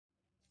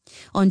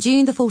On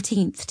June the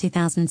 14th,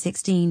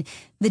 2016,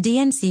 the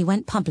DNC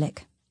went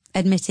public,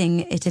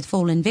 admitting it had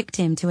fallen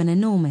victim to an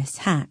enormous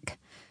hack.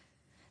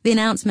 The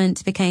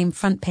announcement became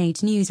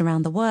front-page news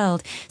around the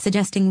world,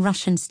 suggesting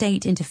Russian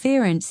state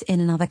interference in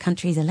another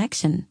country's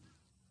election.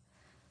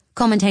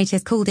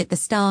 Commentators called it the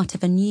start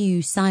of a new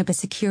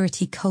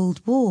cybersecurity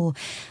Cold War,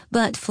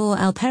 but for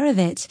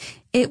Alperovitch,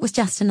 it was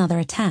just another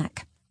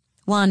attack.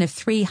 One of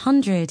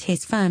 300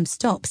 his firm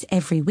stops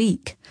every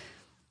week.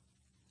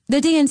 The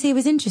DNC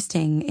was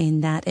interesting in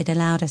that it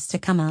allowed us to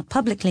come out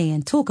publicly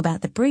and talk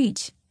about the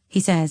breach, he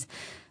says,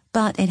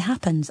 but it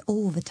happens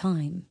all the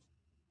time.